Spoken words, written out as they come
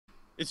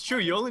It's true.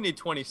 You only need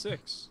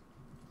 26.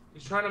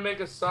 He's trying to make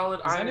a solid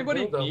Does iron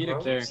anybody dildo, need a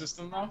bro. cave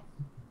system though?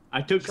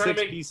 I took Trying to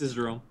 6 make- pieces,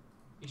 Jerome.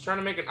 He's trying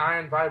to make an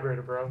iron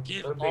vibrator, bro.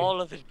 Give Let him be. all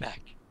of it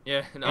back.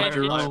 Yeah, an Hey, iron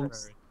Jerome, library.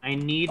 I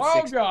need Oh,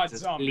 6 God, pieces,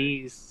 zombie.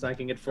 please, so I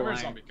can get full Come here,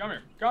 iron. zombie. Come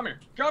here. Come here.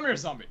 Come here,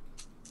 zombie.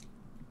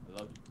 I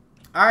love you.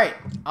 All right.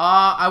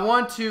 I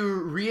want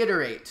to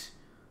reiterate.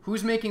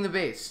 Who's making the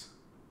base?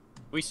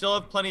 We still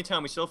have plenty of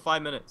time. We still have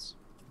 5 minutes.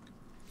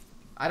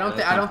 I don't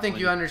think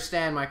you plenty.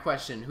 understand my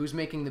question. Who's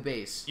making the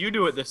base? You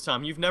do it this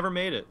time. You've never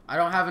made it. I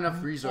don't have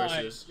enough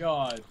resources. My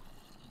God.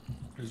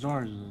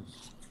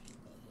 Resources.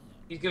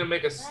 He's gonna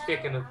make a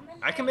stick in a.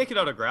 I can make it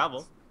out of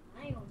gravel.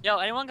 Yo,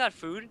 anyone got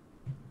food?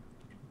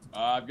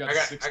 I've got I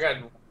got-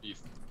 16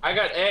 beef. I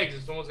got eggs.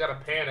 If someone's got a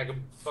pan, I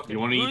can fucking. You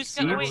wanna eat Who's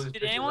gonna, seeds? wait,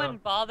 did anyone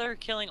bother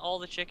killing all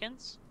the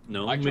chickens?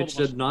 No, I killed Mitch a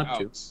bunch said of not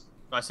to. cows.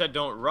 I said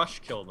don't rush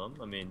kill them.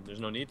 I mean, there's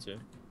no need to.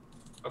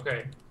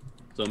 Okay.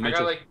 So I Mitch,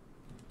 got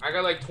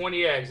like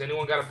 20 eggs.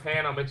 Anyone got a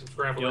pan? I'll make some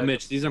scrambled yo, eggs.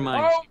 Mitch, these are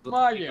mine. Oh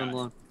my Leave them God.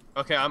 alone.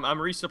 Okay, I'm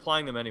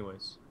resupplying them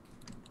anyways.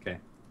 Okay.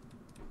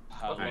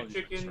 I love Okay, you,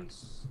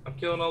 chickens. I'm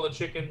killing all the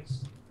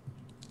chickens.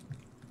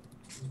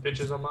 These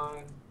bitches are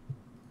mine.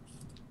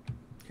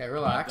 Okay,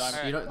 relax.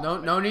 Alright. You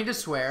don't. No need to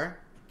swear.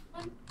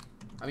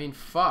 I mean,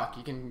 fuck.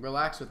 You can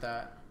relax with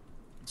that.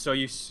 So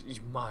you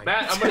mine.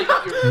 Matt, I'm gonna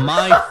eat your.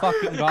 My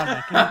fucking god,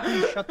 man. Can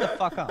you please shut the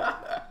fuck up?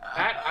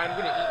 Matt, I'm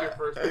gonna eat your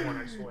firstborn.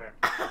 I swear.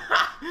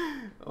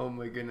 Oh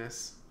my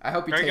goodness. I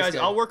hope you Alright, taste guys,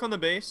 good. I'll work on the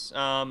base.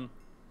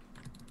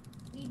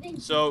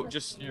 So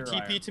just Here I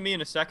TP am. to me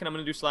in a second. I'm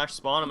gonna do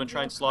 /spawn. I'm gonna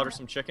try and slaughter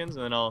some chickens,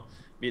 and then I'll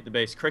be at the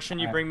base. Christian,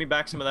 you Alright. bring me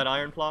back some of that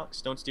iron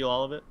blocks. Don't steal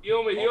all of it.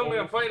 Heal me, heal me.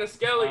 I'm fighting a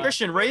skelly.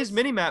 Christian, raise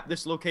minimap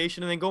this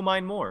location and then go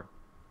mine more.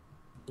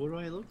 What do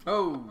I look?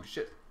 Oh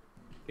shit.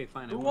 Okay,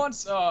 fine. Who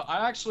wants,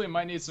 I actually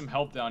might need some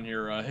help down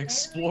here,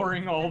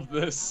 exploring all of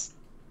this.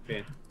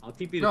 Okay, I'll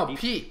TP the No, Pete.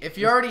 Pete. If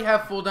you already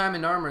have full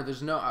diamond armor,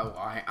 there's no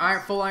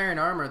full iron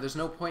armor. There's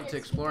no point to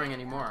exploring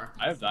anymore.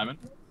 I have diamond.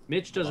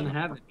 Mitch doesn't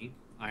have any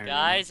iron.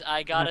 Guys,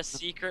 I got a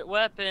secret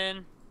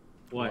weapon.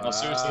 What? Wow. Oh,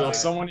 seriously, if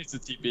someone needs to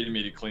TP to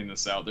me to clean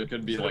this out, there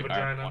could be Is it a like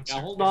iron vagina? blocks.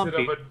 Yeah, hold on,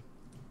 Pete.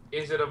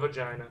 Is it a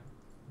vagina?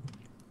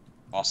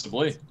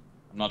 Possibly.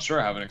 I'm not sure.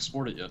 I haven't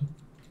explored it yet.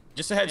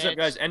 Just a heads up, Mitch.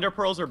 guys. Ender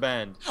pearls are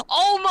banned.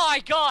 Oh my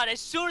god,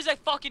 as soon as I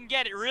fucking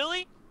get it,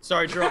 really?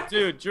 Sorry, Jerome.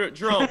 Dude,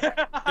 Jerome.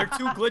 They're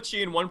too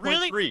glitchy in 1.3.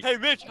 Really? Hey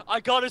Mitch, I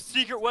got a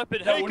secret weapon.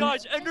 Hey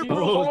guys, Ender Oh,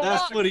 Pearl. that's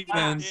unlocked. what he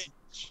meant.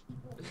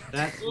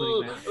 That's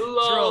what he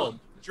meant.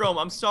 Jerome,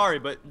 I'm sorry,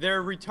 but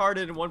they're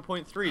retarded in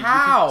 1.3. You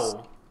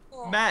How?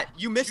 can- Matt,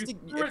 you missed it.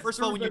 First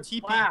of all, when you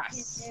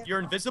TP, you're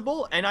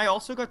invisible, and I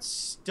also got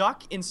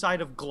stuck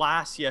inside of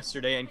glass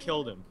yesterday and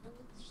killed him.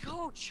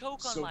 Go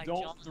choke on So my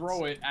don't jump.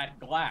 throw it at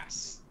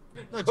glass.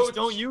 No, just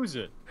don't use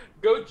it.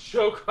 Go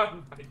choke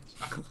on my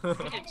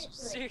job. Mitch,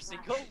 seriously,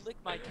 go lick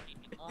my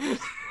teeth.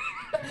 honestly.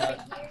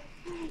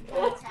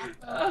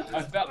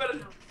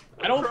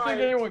 I don't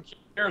think anyone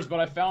cares, but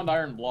I found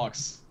iron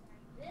blocks.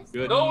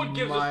 Good. No one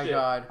gives My a shit.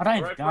 god. How'd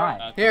I Right,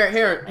 die?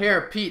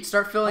 Here, Pete.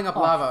 Start filling up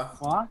lava.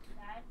 What?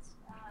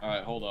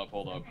 Alright, hold up.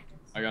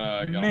 I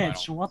gotta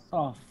Mitch, what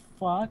the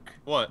fuck?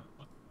 What?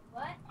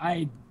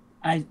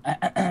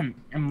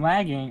 I'm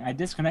lagging. I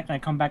disconnect and I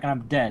come back and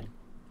I'm dead.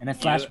 And I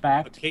slash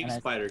back. A cave and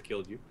spider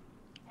killed you.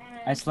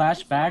 I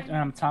slash back and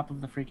I'm top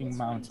of the freaking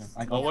mountain.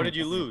 Like, Well, what okay, did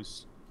you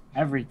lose?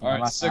 Everything. Alright,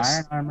 I lost 6.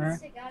 iron armor,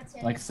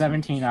 like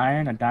 17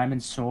 iron, a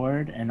diamond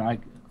sword, and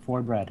like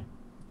 4 bread.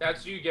 That's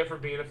what you get for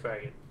being a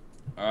faggot.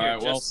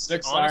 Alright, well, just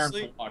 6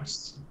 honestly- iron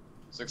blocks.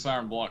 6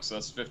 iron blocks, so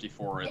that's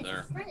 54 right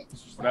there.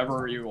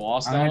 Whatever you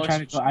lost, I'm gonna Alex. try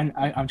to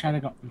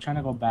go. I'm trying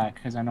to go back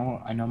because I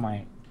know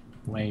my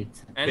way.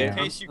 And in Yeah.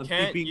 case you I'm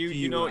can't, TPing to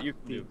you know what you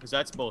Pete. can do, because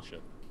that's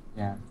bullshit.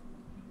 Yeah.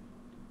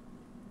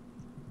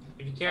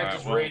 If you can't, Alright,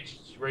 just well.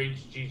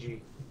 rage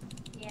GG.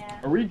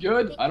 Are we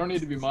good? I don't need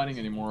to be mining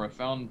anymore. I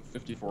found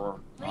 54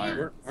 iron.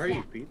 Where are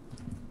you, Pete?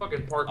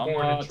 Fucking I'm,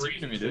 parkour and trees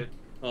teaching and me, shit. dude.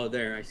 Oh,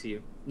 there, I see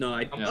you. No,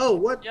 I. Yeah. Oh,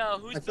 what? Yo,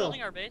 who's I fell.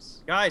 building our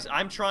base? Guys,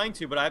 I'm trying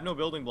to, but I have no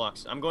building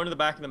blocks. I'm going to the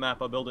back of the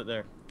map. I'll build it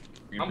there.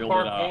 We can I'm build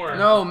it out. parkouring.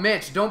 No,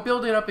 Mitch. Don't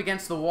build it up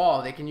against the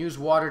wall. They can use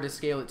water to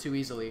scale it too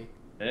easily.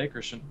 Hey,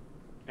 Christian.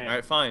 All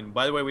right, fine.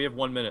 By the way, we have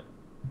 1 minute.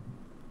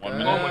 1 Oh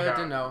minute. my God.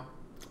 To know.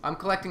 I'm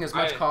collecting as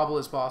much cobble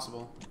as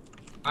possible.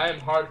 I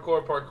am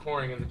hardcore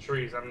parkouring in the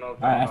trees. I don't know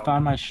if Alright, I know.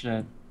 found my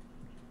shit.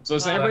 So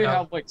does Oh, anybody yeah.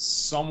 have like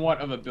somewhat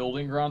of a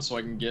building ground so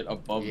I can get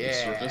above the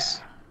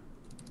surface?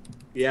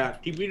 Yeah,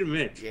 TP to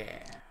Mitch. Yeah.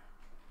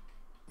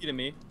 You to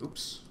me.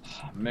 Oops.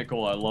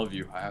 Mickle, I love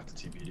you. I have to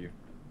TP you.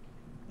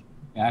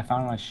 Yeah, I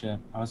found my shit.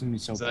 I was gonna be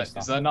so Is that, pissed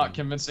is off. that not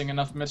convincing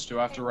enough, Mitch? Do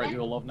I have to write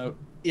you a love note?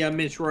 Yeah,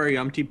 Mitch, where are you?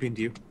 I'm TPing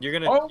to you. You're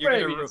gonna. Oh, you're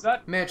baby, gonna is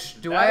that?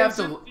 Mitch, do that I have is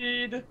to?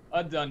 indeed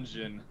a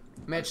dungeon.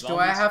 Mitch, A do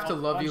I zombie have to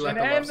swamp love you like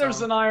dungeon, a love And there's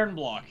song? an iron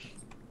block.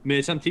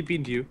 Mitch, I'm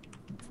TPing to you.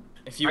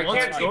 If you I want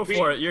to can't go TP.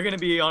 for it, you're gonna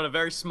be on a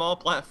very small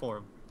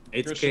platform.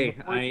 It's Christian, okay.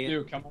 before you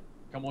do,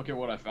 come look at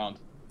what I found.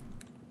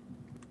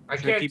 I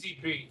Should I can't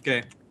keep- TP.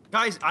 Okay.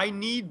 Guys, I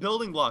need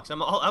building blocks.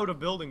 I'm all out of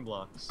building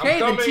blocks. I'm Okay,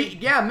 then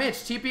coming. yeah, Mitch,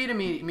 TP to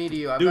me to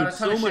you. I've Dude, got a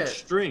ton so of much shit.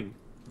 string.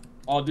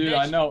 Oh, dude,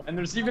 I know. And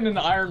there's even an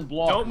iron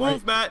block. Don't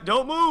move, Matt.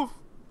 Don't move.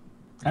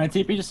 Can I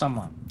TP to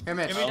someone? Hey,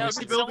 Mitch. Give me Yeah, just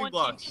the can building someone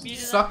blocks. TP me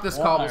to Suck them? this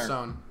One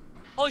cobblestone.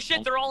 Holy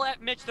shit, they're all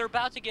at Mitch. They're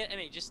about to get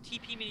me. Just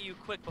TP me to you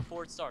quick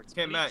before it starts.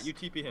 Okay, please. Matt, you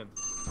TP him.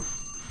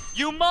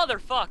 You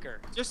motherfucker.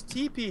 Just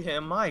TP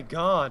him. My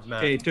God, Matt.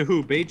 Okay, to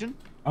who? Bajan?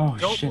 Oh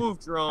Don't shit. move,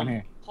 I'm Jerome.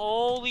 here.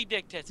 Holy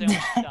dick tits. I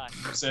almost died.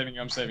 I'm saving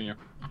you. I'm saving you.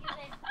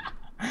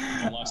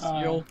 One last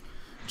heal.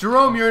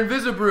 Jerome, you're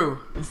invisibrew.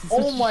 This is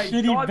Oh such a my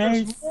shitty god,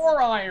 base. there's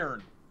more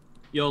iron.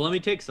 Yo, let me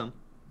take some.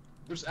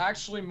 There's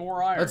actually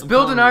more iron. Let's I'm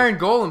build an telling iron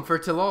golem for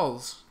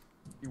Tilols.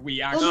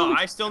 We actually. No,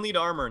 I still need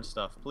armor and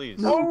stuff, please.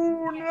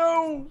 Oh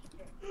no!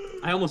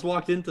 I almost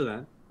walked into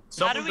that.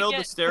 Someone do we build get-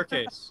 the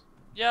staircase.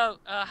 Yo,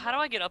 how do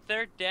I get up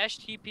there? Dash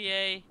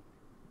TPA.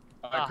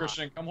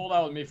 Christian, come hold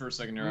out with me for a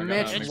second here. I gotta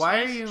Mitch, mix-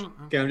 why are you?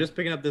 Okay, I'm just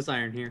picking up this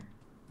iron here.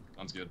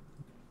 Sounds good.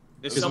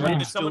 Did Is someone, Mitch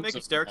did someone still-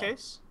 make a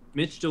staircase?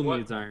 Mitch still What?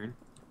 needs iron.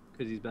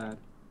 Because he's bad.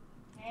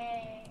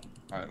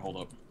 Alright, hold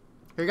up.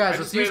 Here, guys, I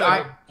let's just use made,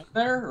 like,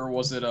 There, or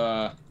was it,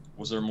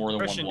 was there more than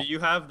Christian, one do you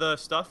have the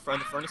stuff from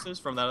the furnaces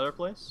from that other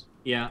place?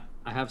 Yeah,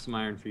 I have some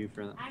iron for you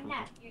for that. I'm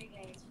not your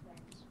guys' friend.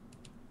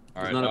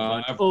 Alright, Not a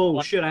bunch. I have Oh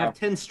one- shit, I have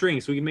 10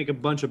 strings, so we can make a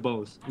bunch of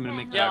bows. I'm gonna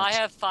make Yeah, that. I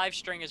have 5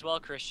 string as well,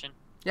 Christian.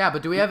 Yeah,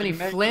 but do we have You any can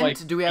make, flint?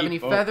 like, Do we have 8 any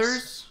boats.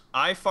 feathers?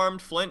 I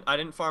farmed flint. I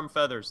didn't farm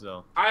feathers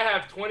though. I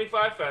have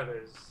 25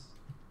 feathers.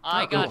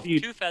 I Oh, got cool.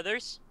 2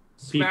 feathers.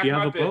 Smack you my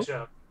have a bow? bitch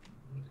up.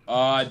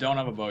 I don't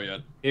have a bow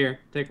yet. Here,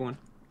 take one.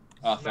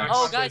 Thanks.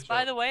 Oh, my guys, bitch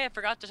by up. the way, I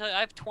forgot to tell you, I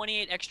have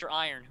 28 extra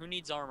iron. Who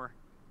needs armor?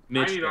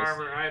 Mitch I need does.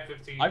 armor. I have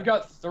 15. I've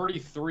got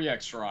 33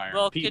 extra iron.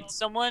 Well, Pete. could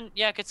someone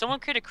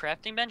create a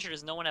crafting bench, or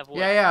does no one have wood?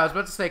 Yeah, I was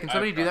about to say, can I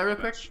somebody have do that real crafting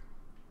quick? bench.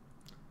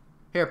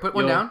 Here, put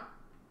one Yo. down.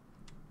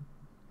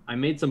 I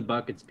made some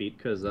buckets, Pete,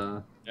 because, Yeah,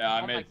 I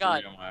Oh my made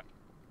God. 3 on my.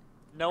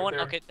 No one?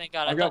 there. Okay, thank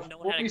God. I I've thought got no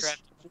one had a 40,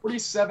 craft.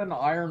 47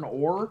 iron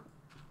ore,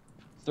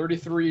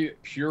 33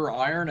 pure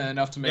iron, and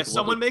enough to make Yeah,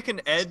 someone leather. make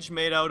an edge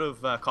made out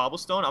of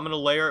cobblestone. I'm gonna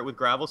layer it with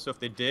gravel, so if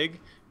they dig,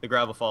 the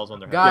gravel falls on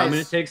their head. Guys, I'm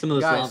gonna take some of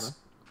this guys, lava.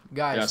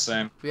 guys, Yeah,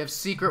 same. we have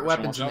secret Which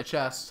weapons one's in the up?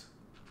 chest.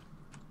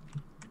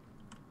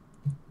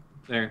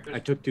 There, I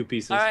took 2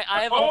 pieces. Alright,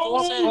 I have a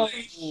full set.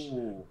 Holy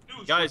Ooh.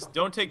 Nooch, Guys,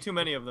 don't take too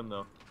many of them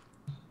though.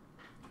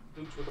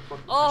 Nooch, what the fuck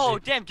is Oh, this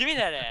shit? damn, give me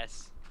that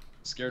ass.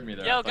 Scared me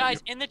there. I Yo, thought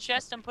guys, in the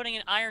chest, I'm putting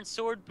an iron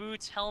sword,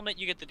 boots, helmet.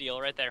 You get the deal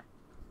right there.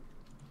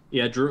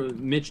 Yeah,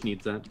 Mitch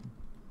needs that.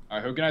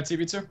 Alright, who can I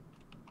TV to?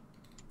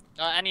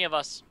 Any of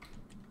us.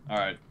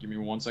 Alright, give me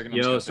 1 second. I'm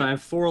Yo, just so I gonna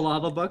have 4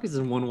 lava buckets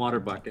and 1 water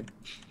bucket.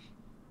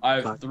 I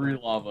have fuck. 3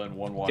 lava and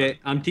 1 water. Okay,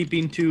 I'm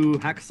TPing to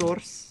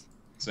Hacksaurus.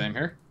 Same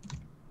here.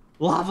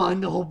 Lava in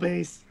the whole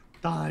base.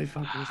 Die,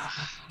 fuckers.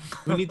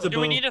 Who needs a Do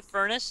bow? we need a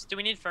furnace? Do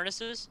we need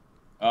furnaces?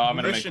 I'm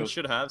gonna make Christian those.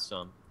 should have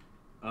some.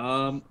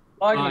 I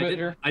I, can did,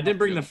 here. I didn't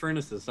bring the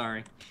furnaces,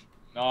 sorry.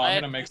 No, I I'm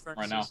have gonna make 2 some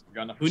right now. furnaces. I've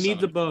got enough Who for needs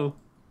a 7. bow?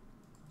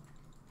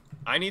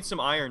 I need some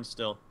iron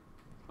still.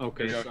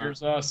 Okay, Here you go. so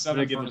Here's I'm gonna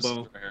 7 give a furnaces bow.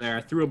 over here. There,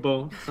 I threw a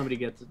bow. Somebody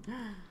gets it. All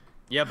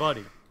Yeah,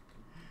 buddy.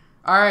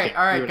 right, Okay,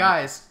 all do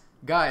right, it.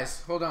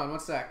 guys, hold on one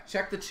sec.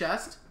 Check the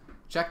chest.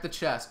 Check the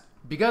chest.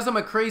 Because I'm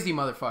a crazy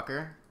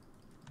motherfucker.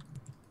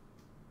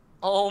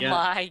 Oh Yeah.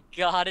 my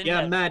God! in Yeah,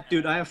 heaven. Matt,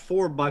 dude, I have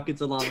 4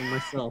 buckets of lava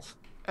myself.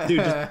 Dude,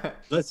 just,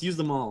 let's use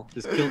them all.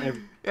 Just kill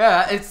every.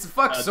 Yeah, it's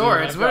fuck Dude,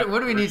 swords. I've What, got what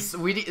do we need?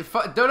 We need.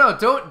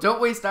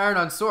 Don't waste iron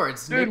on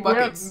swords. Dude, Need we have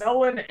buckets.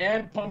 melon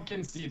and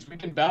pumpkin seeds. We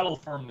can battle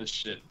farm this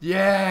shit.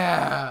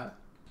 Yeah.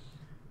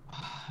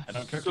 I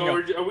don't care. So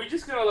are we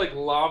just gonna like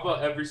lava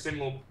every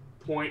single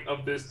point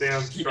of this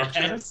damn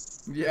structure?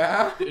 Yes.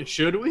 Yeah.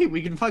 Should we?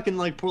 We can fucking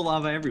like pour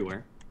lava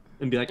everywhere,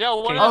 and be like, Yo,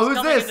 what "Okay, else Oh, who's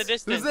coming in the this?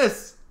 distance? Who's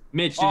this?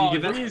 Mitch, did Oh, you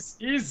give it?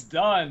 he's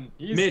done.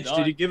 He's Mitch, done.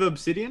 did you give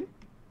obsidian?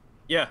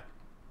 Yeah.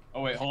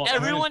 Oh wait, hold on.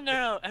 Everyone,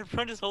 no,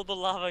 everyone just hold the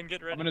lava and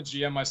get I'm ready. gonna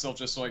GM myself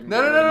just so I can. No,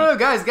 get no, rid no, of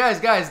no,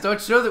 no, guys,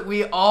 don't show that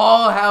we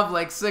all have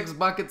like 6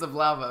 buckets of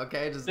lava.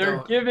 Okay, just They're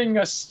don't. giving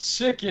us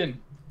chicken.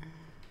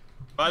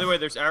 By the way,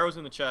 there's arrows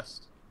in the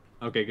chest.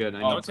 Okay, good. I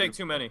Oh, know. Don't take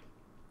too many.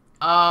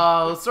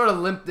 Oh, sort of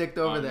limp dicked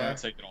over I'm there. gonna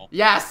take it all.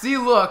 Yeah, see,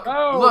 look,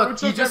 Oh, look, we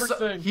he took just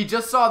everything. he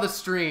just saw the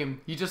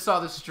stream. He just saw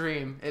the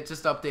stream. It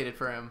just updated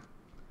for him.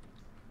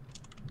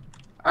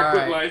 Our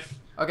quick Alright. life.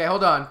 Okay,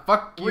 hold on.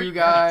 Fuck you 3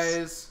 guys.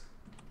 minutes.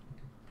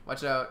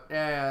 Watch out.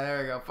 Yeah,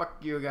 there we go. Fuck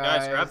you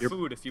Guys, guys. grab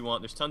food if you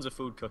want. There's tons of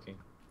food cooking.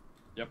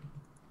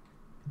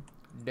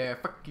 There,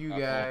 fuck you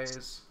Okay.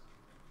 guys.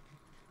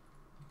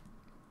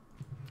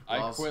 I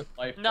Balls. quit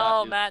life.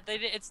 No, That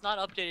is- Matt, it's not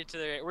updated to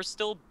the. We're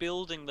still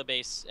building the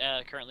base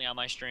currently on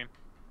my stream.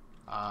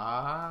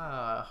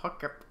 Ah,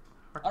 hook up.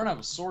 I don't have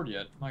a sword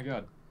yet. My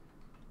God.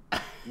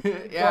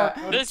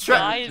 Yeah. This try,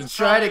 guy is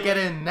try to probably- get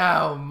in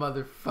now,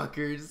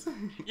 motherfuckers.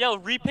 Yo,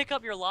 re-pick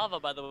up your lava,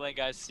 by the way,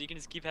 guys, so you can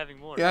just keep having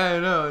more. Yeah, I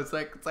know. It's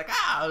like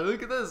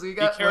look at this. We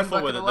got careful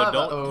one with bucket it,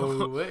 of though. lava.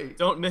 Don't- Oh wait.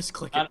 Don't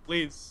misclick it,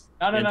 please.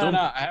 No, no, Yeah, no, don't-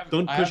 no. I have.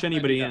 Don't I push have an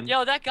anybody idea. in.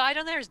 Yo, that guy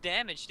down there is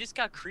damaged. He just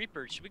got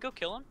creepered. Should we go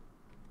kill him?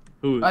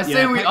 Who? I yeah,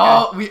 say we that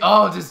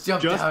all just guy,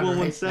 jumped Just down right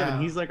 117. now.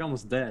 He's like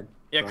almost dead.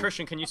 Yeah, So-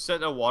 Christian, can you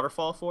set a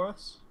waterfall for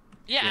us?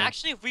 Yeah, Yeah.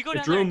 actually, if we go The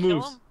down there and drone kill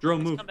moves. him, Drone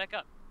let's move. come back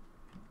up.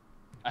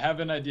 I have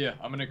an idea.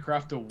 I'm gonna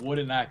craft a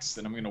wooden axe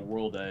and I'm gonna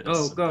whirl that.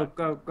 Go, go,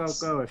 go, go,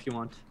 go if you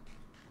want.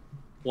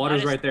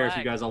 Water's That is right there if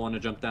you flag. guys all want to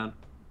jump down.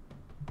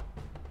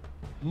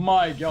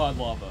 My god,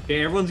 lava.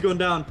 Okay, everyone's going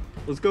down.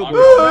 Let's go, I'm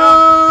boys.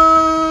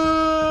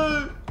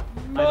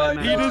 My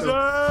Beat his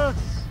ass!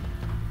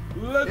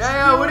 Let's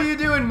Yeah, do what it. are you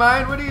doing,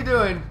 Mine? What are you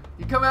doing?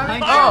 You come at me?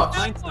 Blind Oh! snipe,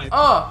 blind snipe.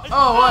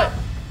 Oh, what?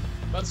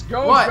 Let's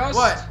go, What?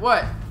 Gus.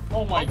 What?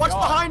 Oh my What's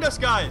god. behind us,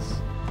 guys?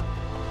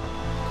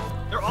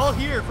 They're all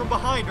here from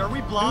behind. Are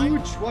we blind?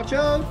 Nooch, watch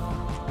out!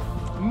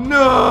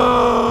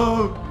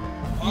 No!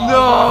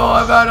 No,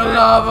 I'm out of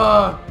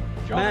lava!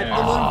 Matt, Jump I'm in.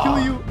 gonna kill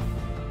you!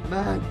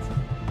 Matt!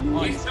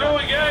 Oh, He's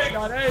throwing eggs.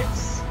 got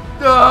eggs.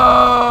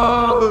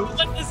 No!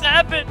 Let this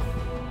happen.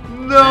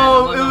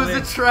 No, Man, it I'm on was my a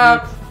way.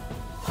 trap.